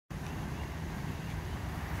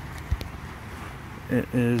It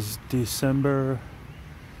is December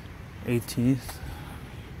 18th.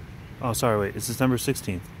 Oh, sorry, wait. It's December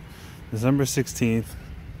 16th. December 16th,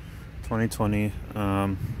 2020.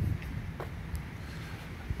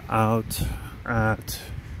 Out at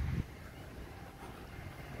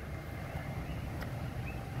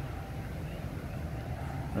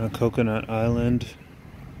Coconut Island.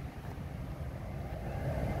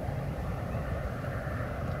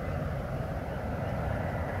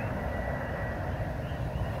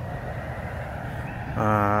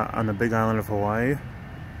 On the big island of Hawaii.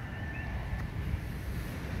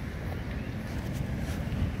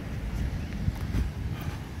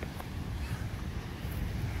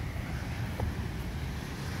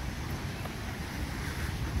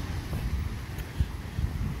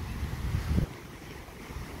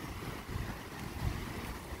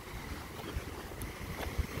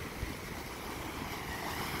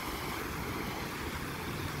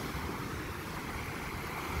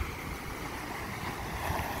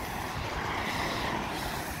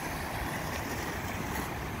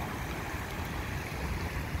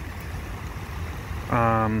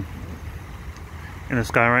 In the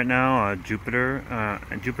sky right now, Jupiter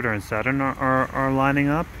and Saturn are lining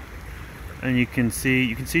up, and you can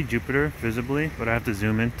see Jupiter visibly, but I have to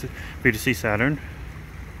zoom in for you to see Saturn.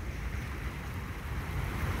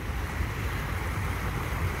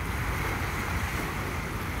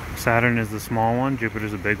 Saturn is the small one,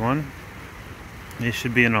 Jupiter's a big one. They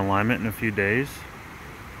should be in alignment in a few days.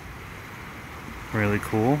 Really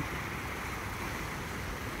cool.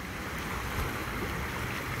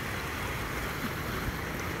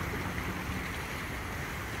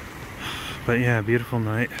 But yeah, beautiful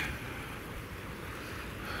night.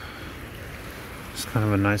 It's kind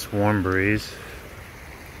of a nice warm breeze.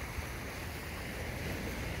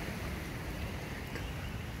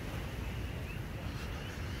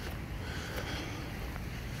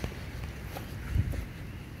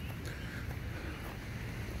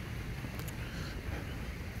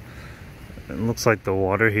 It looks like the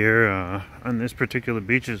water here on this particular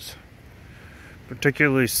beach is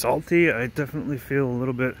particularly salty. I definitely feel a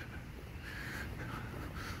little bit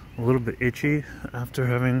itchy after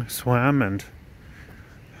having swam, and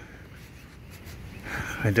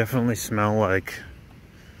I definitely smell like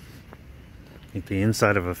the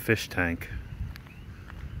inside of a fish tank.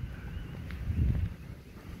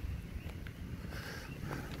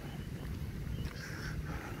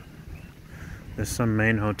 There's some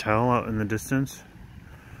main hotel out in the distance.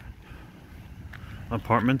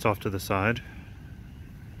 Apartments off to the side.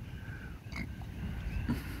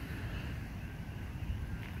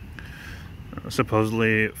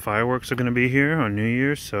 Supposedly fireworks are going to be here on New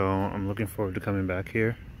Year's, so I'm looking forward to coming back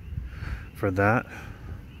here for that.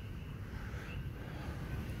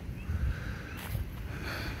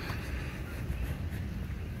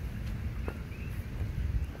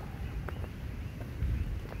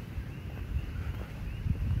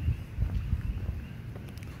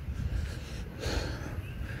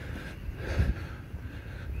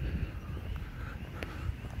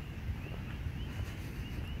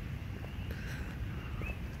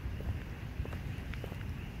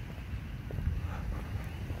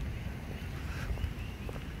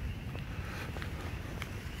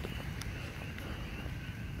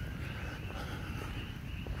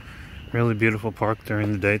 Really beautiful park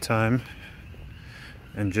during the daytime,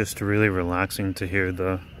 and just really relaxing to hear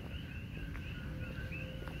the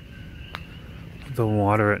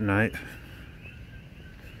water at night.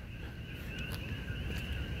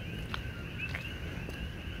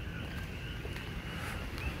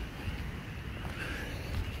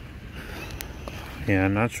 Yeah,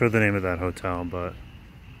 I'm not sure the name of that hotel, but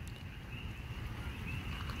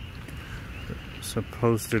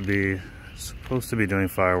supposed to be doing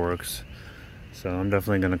fireworks, so I'm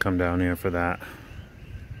definitely going to come down here for that.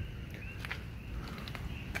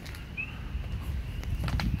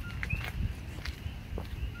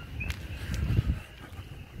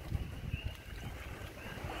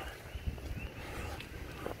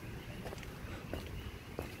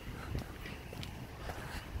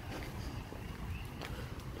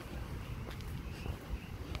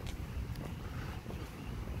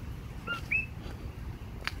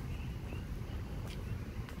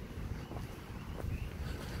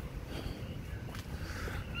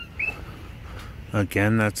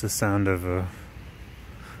 Again, that's the sound of a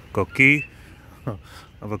coqui,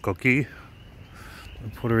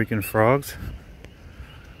 Puerto Rican frogs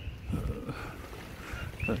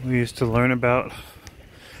that we used to learn about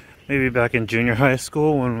maybe back in junior high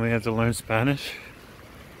school when we had to learn Spanish.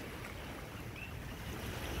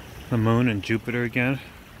 The moon and Jupiter again.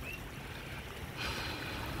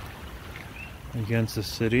 against the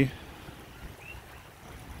city.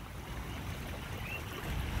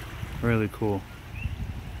 Really cool.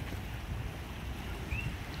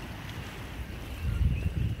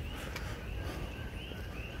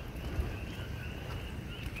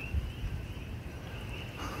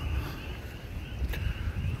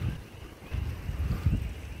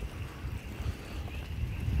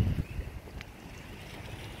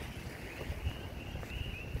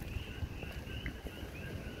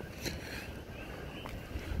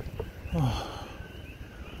 Oh.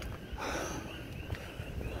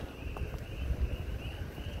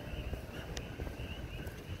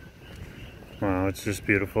 Wow, it's just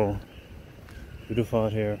beautiful. Beautiful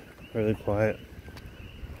out here. Really quiet.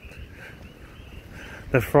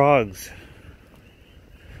 The frogs.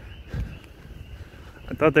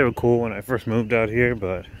 I thought they were cool when I first moved out here,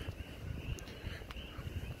 but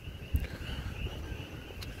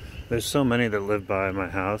there's so many that live by my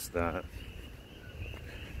house that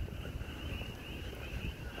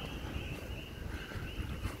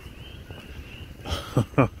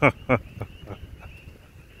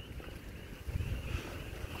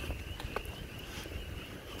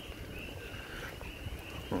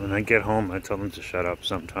when I get home, I tell them to shut up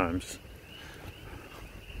sometimes.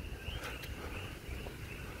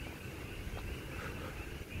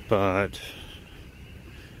 But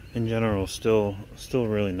in general, still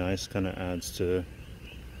really nice. Kind of adds to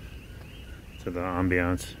the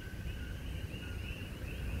ambiance.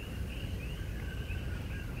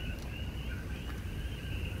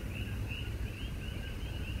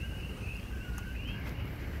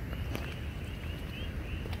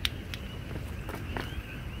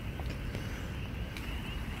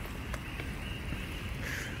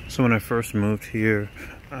 So when I first moved here,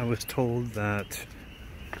 I was told that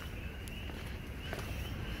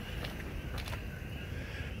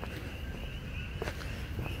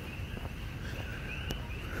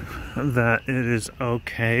it is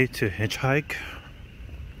okay to hitchhike,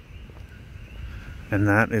 and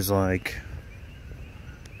that is like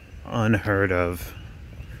unheard of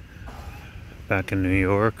back in New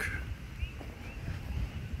York.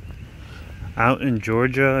 Out in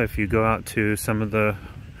Georgia, if you go out to some of the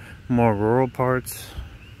more rural parts,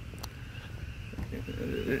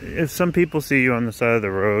 if some people see you on the side of the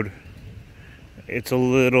road, it's a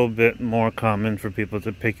little bit more common for people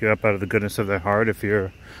to pick you up out of the goodness of their heart if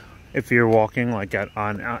you're walking like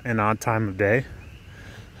on an odd time of day.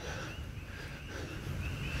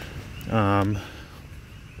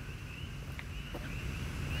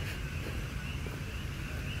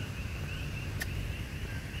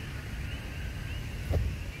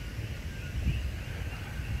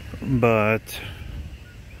 But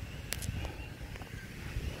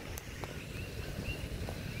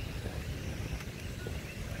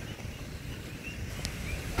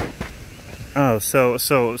oh, so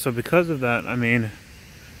because of that, I mean,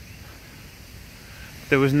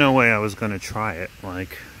 there was no way I was gonna try it.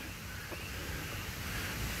 Like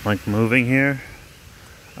moving here,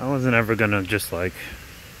 I wasn't ever gonna just like.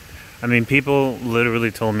 I mean, people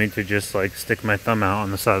literally told me to just like stick my thumb out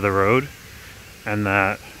on the side of the road, and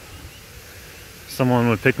that someone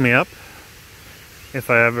would pick me up if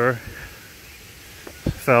I ever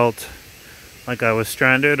felt like I was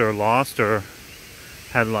stranded or lost or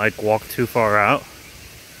had like walked too far out,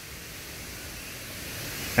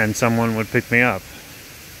 and someone would pick me up.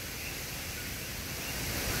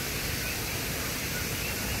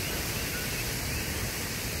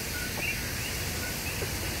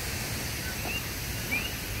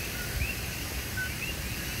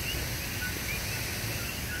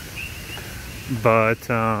 But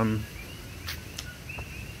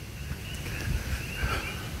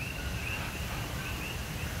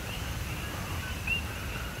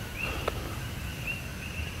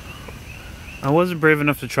I wasn't brave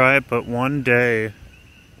enough to try it, but one day,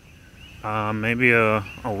 maybe a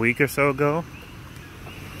week or so ago,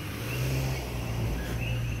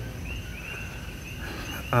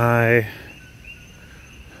 I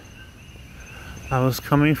was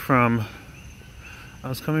coming from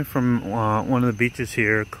one of the beaches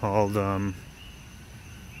here called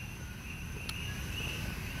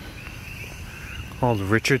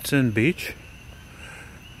Richardson Beach,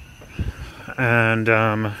 and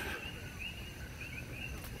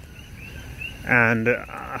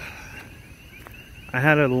I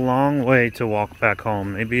had a long way to walk back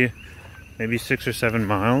home, maybe 6 or 7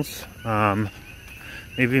 miles,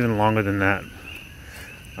 maybe even longer than that.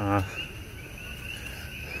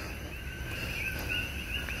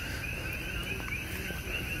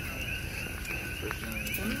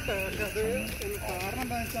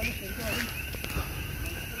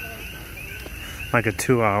 Like a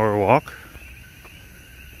 2-hour walk.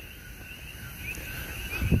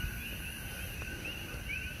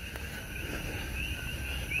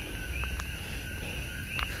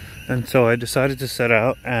 And so I decided to set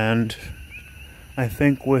out, and I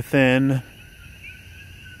think within...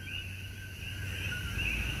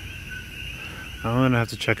 I'm gonna have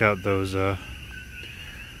to check out those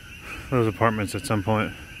apartments at some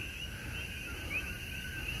point.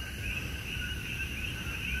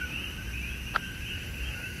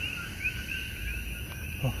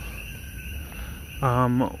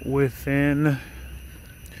 Within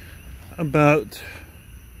about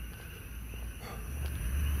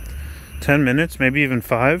 10 minutes, maybe even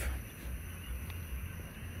 5,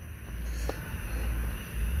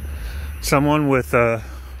 someone with a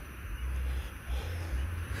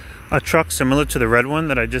truck similar to the red one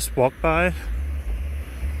that I just walked by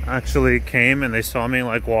actually came, and they saw me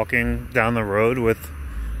like walking down the road with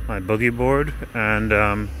my boogie board,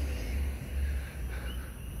 and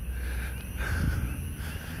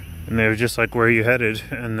they were just like, "Where are you headed?"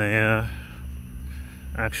 And they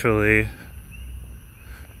actually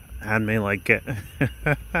had me like get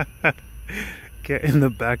in the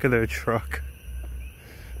back of their truck.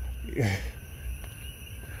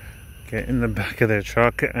 Get in the back of their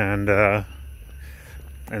truck, and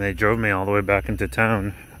they drove me all the way back into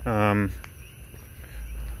town.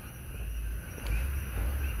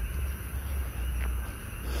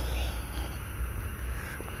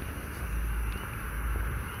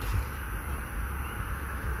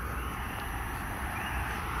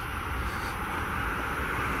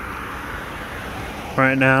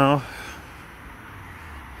 Right now,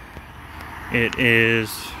 it is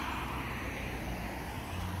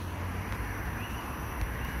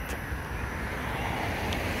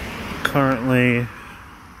currently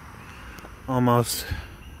almost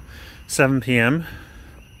 7 p.m.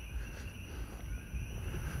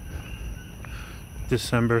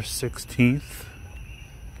 December 16th,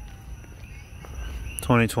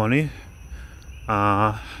 2020.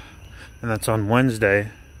 And that's on Wednesday.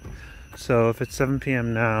 So if it's 7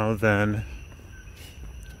 p.m. now, then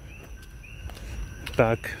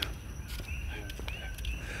back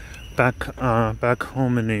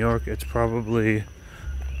home in New York, it's probably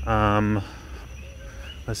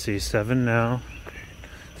let's see, 7 now.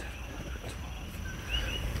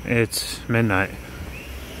 It's midnight.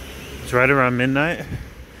 It's right around midnight,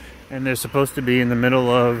 and they're supposed to be in the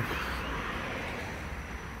middle of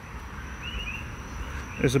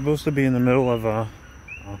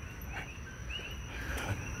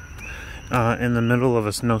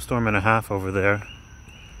a snowstorm and a half over there.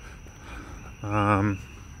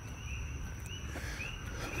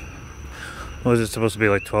 What is it supposed to be,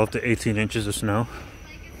 like 12 to 18 inches of snow?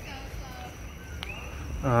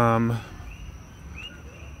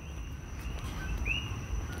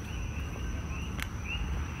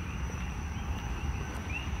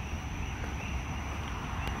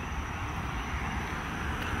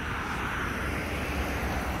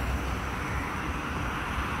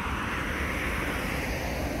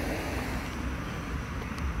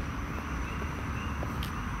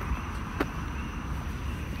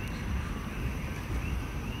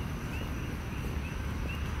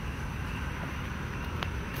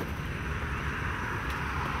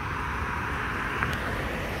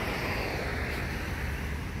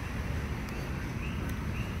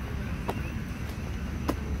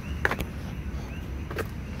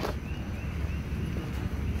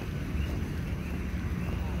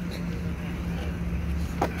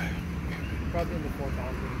 Probably in the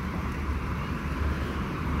 4,000.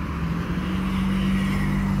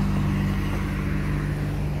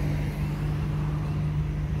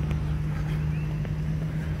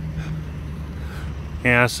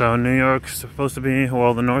 Yeah, so New York's supposed to be,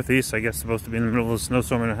 well, the Northeast, I guess, supposed to be in the middle of a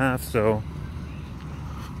snowstorm and a half, so...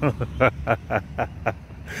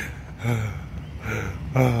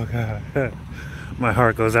 Oh, God. My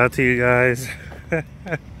heart goes out to you guys.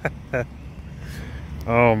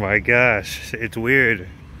 Oh, my gosh. It's weird.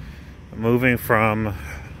 Moving from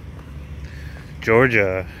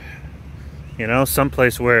Georgia, you know,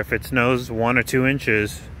 someplace where if it snows 1 or 2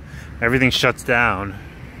 inches, everything shuts down.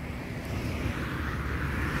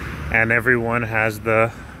 And everyone has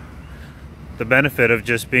the benefit of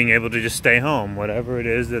just being able to just stay home, whatever it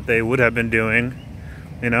is that they would have been doing,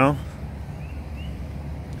 you know?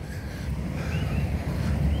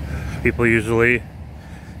 People usually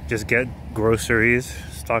just get groceries,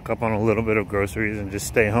 stock up on a little bit of groceries, and just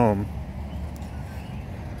stay home.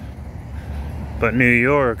 But New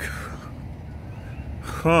York,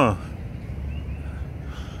 huh?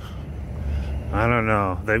 I don't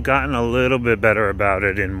know. They've gotten a little bit better about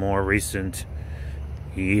it in more recent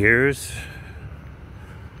years.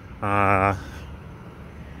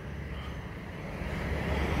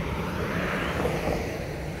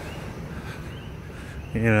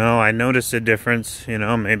 You know, I noticed a difference, you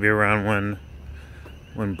know, maybe around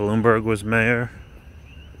when Bloomberg was mayor.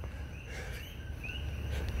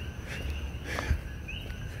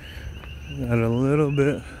 Got a little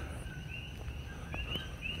bit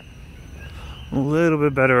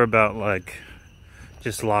better about like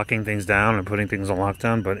just locking things down and putting things on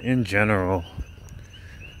lockdown, but in general,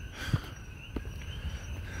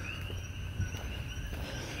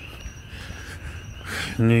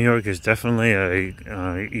 New York is definitely a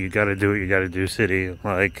you gotta do what you gotta do city.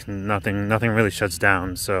 Like nothing really shuts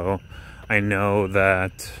down. So I know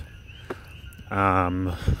that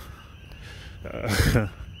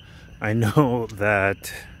I know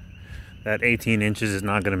that 18 inches is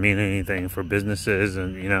not going to mean anything for businesses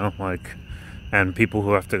and, you know, like, and people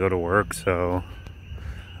who have to go to work. So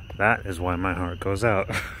that is why my heart goes out.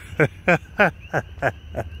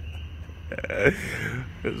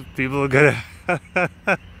 People are gonna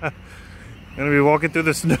be walking through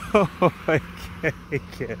the snow. I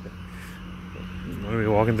can't. I'm gonna be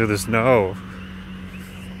walking through the snow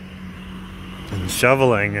and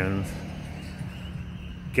shoveling and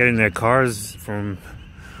getting their cars from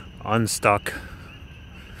unstuck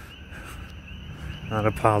out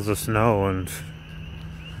of piles of snow and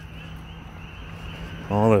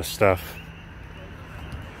all this stuff.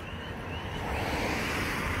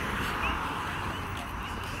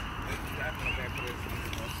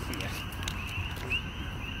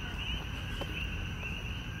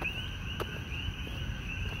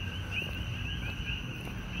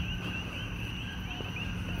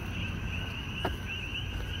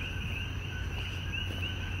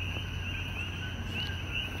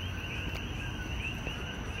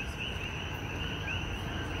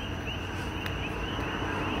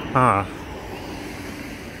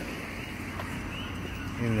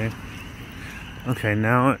 Okay,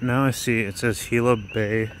 now I see it says Hilo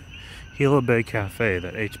Bay Cafe,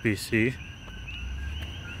 that HBC.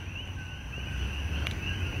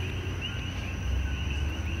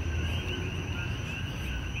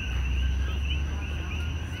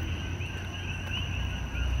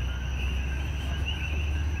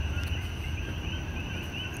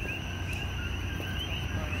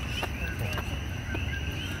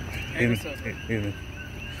 Even.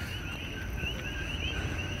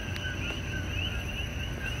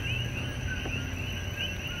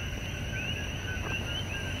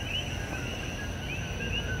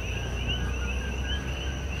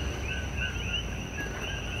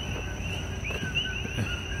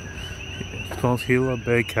 It's called Hilo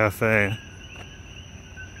Bay Cafe,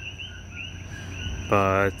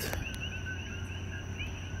 but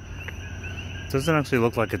it doesn't actually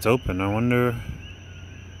look like it's open. I wonder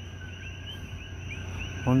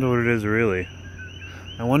what it is really.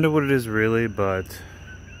 But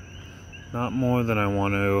not more than I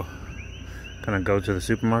want to kind of go to the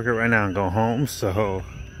supermarket right now and go home. So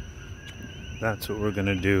that's what we're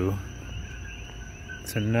gonna do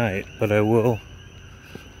tonight. But I will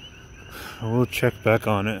check back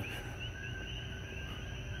on it.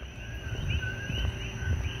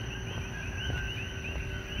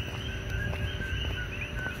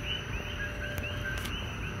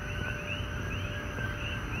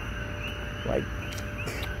 Like,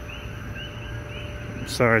 I'm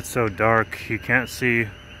sorry it's so dark. You can't see.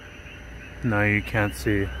 No, you can't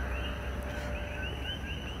see.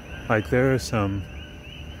 Like, there are some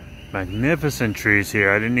magnificent trees here.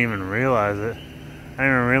 I didn't even realize it. I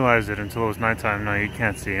didn't even realize it until it was nighttime. Now you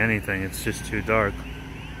can't see anything. It's just too dark.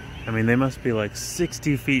 I mean, they must be like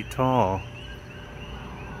 60 feet tall.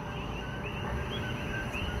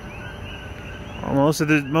 Most of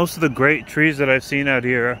the great trees that I've seen out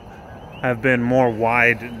here have been more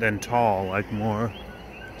wide than tall, like more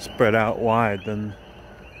spread out wide than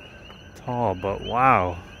tall, but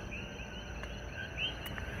wow.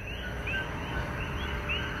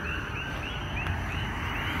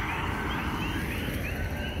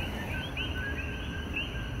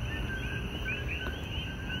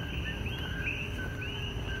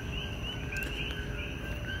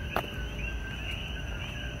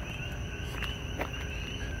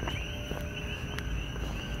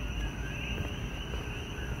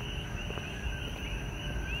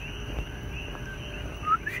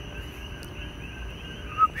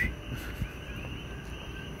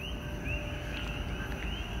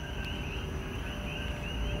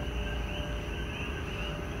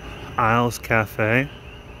 Isles Cafe.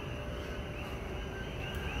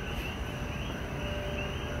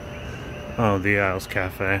 Oh, the Isles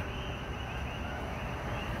Cafe.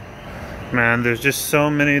 Man, there's just so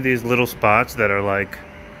many of these little spots that are like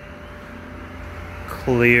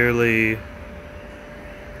clearly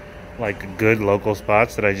like good local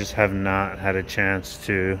spots that I just have not had a chance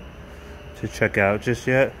to check out just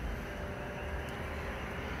yet.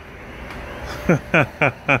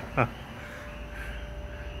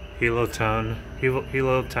 Hilo Town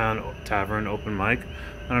Tavern open mic.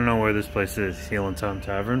 I don't know where this place is. Hilo Town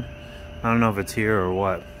Tavern. I don't know if it's here or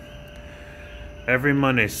what. Every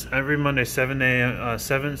Monday 7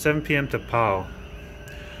 p.m. to POW.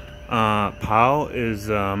 POW is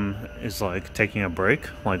like taking a break,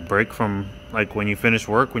 like break from like when you finish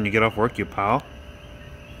work, when you get off work, you POW.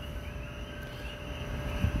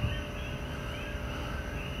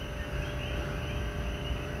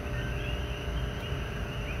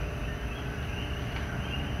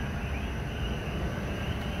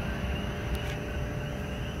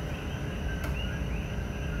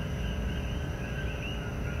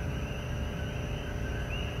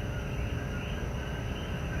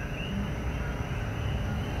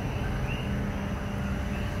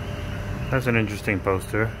 That's an interesting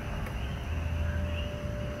poster.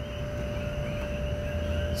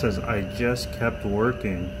 It says, I just kept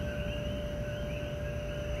working.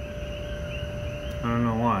 I don't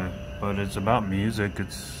know why, but it's about music.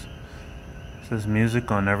 It says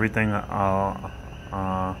music on everything. Habla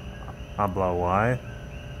why?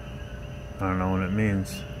 I don't know what it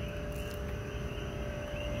means.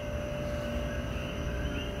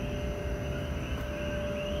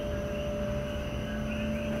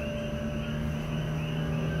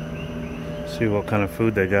 See what kind of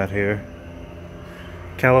food they got here.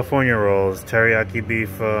 California rolls, teriyaki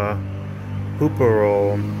beef hooper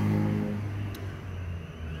roll.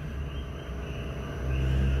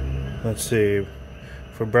 Let's see.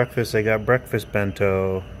 For breakfast, they got breakfast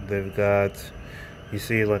bento. They've got, you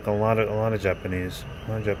see, like a lot of Japanese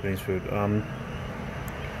food.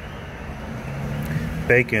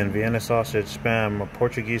 Bacon, Vienna sausage, spam,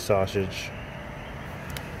 Portuguese sausage.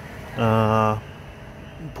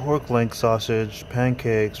 Pork link sausage,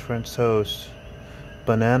 pancakes, French toast,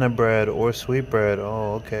 banana bread or sweet bread.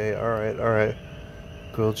 Oh, okay, all right.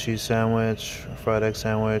 Grilled cheese sandwich, fried egg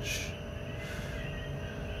sandwich,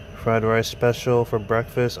 fried rice special for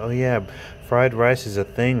breakfast. Oh yeah, fried rice is a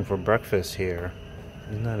thing for breakfast here.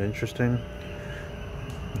 Isn't that interesting?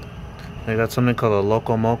 They got something called a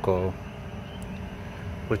loco moco,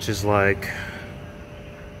 which is like,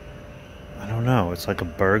 I don't know, it's like a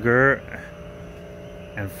burger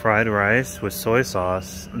and fried rice with soy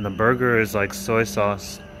sauce, and the burger is like soy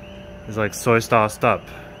sauce, sauced up,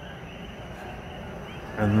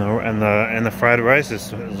 and the fried rice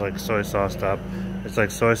is like soy sauced up. It's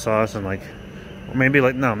like soy sauce and like maybe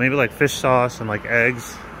like fish sauce and like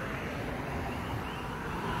eggs.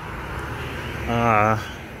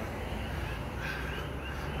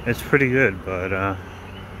 It's pretty good, but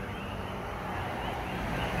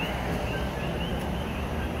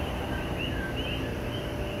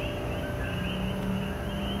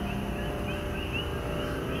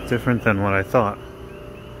different than what I thought.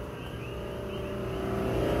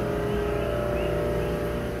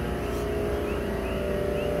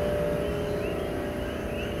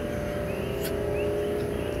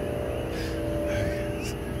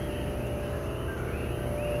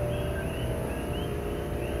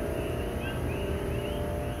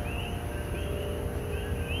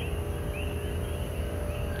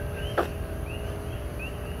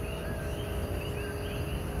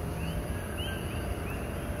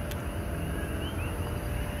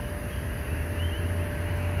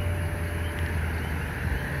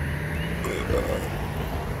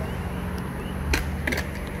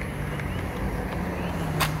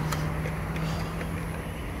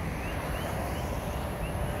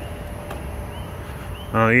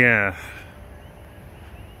 Oh yeah,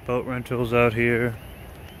 boat rentals out here.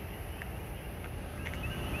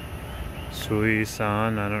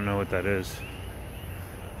 Sui-san, I don't know what that is.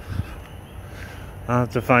 I'll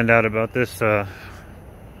have to find out about this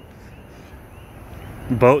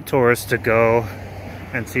boat tours to go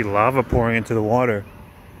and see lava pouring into the water.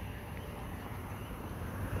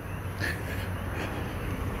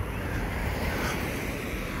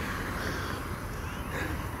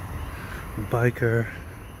 Biker,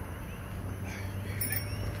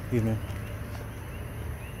 you know,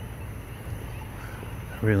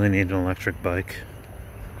 I really need an electric bike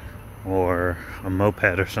or a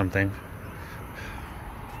moped or something.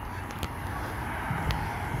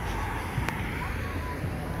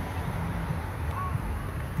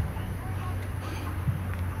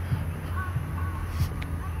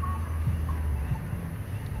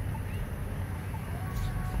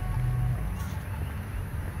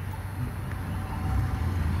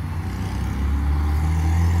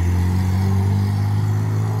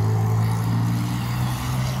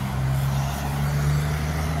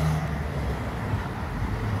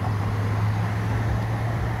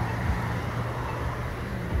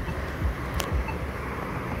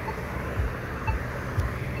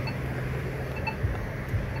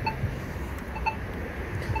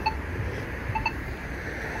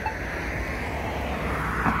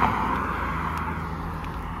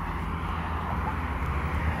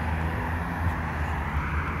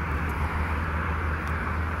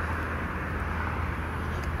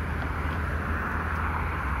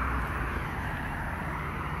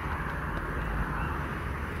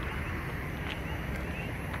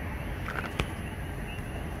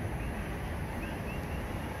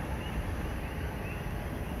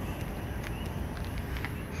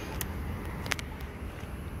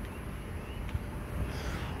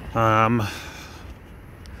 But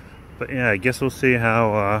yeah, I guess we'll see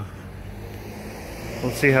how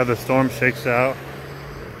the storm shakes out.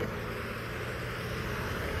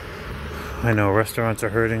 I know restaurants are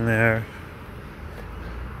hurting there,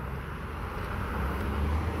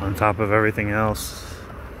 on top of everything else.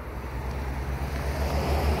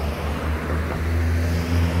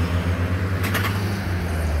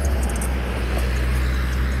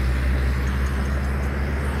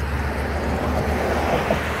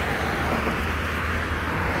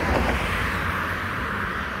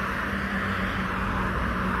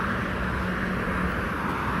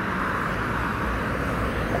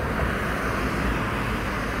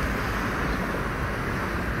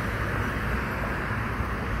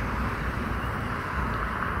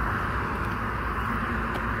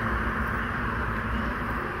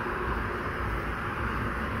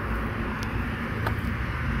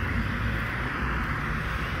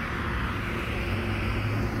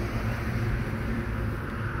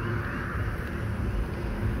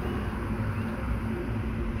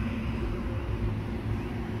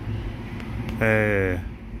 Hey,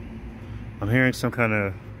 I'm hearing some kind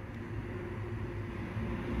of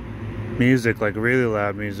music, like really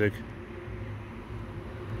loud music.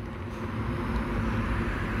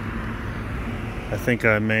 I think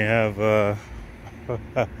I may have,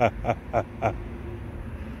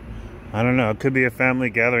 I don't know, it could be a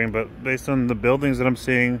family gathering, but based on the buildings that I'm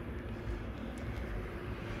seeing,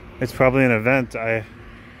 it's probably an event.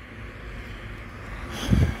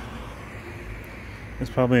 It's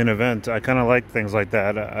probably an event. I kind of like things like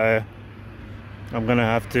that. I'm gonna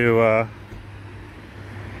have to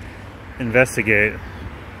investigate.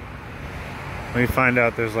 Let me find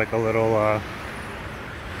out. There's like a little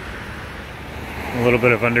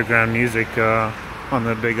bit of underground music on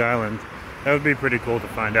the Big Island. That would be pretty cool to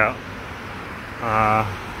find out. A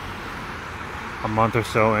month or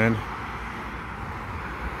so in.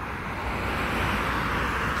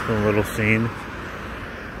 It's a little scene.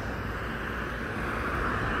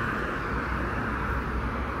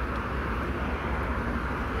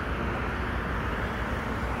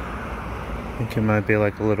 I think it might be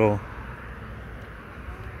like a little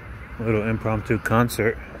impromptu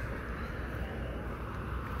concert.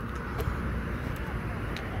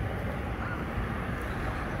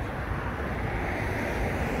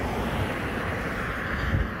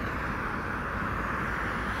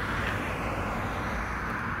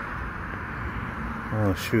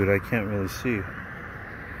 Oh shoot, I can't really see.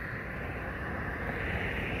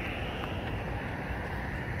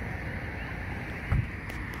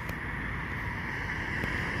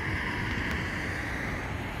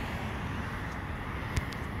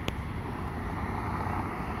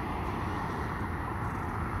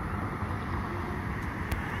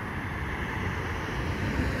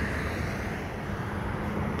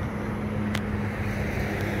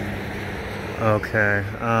 Okay,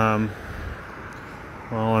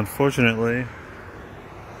 well, unfortunately,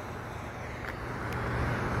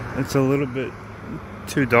 it's a little bit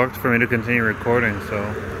too dark for me to continue recording, so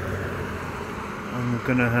I'm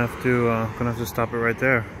gonna have to stop it right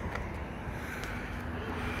there.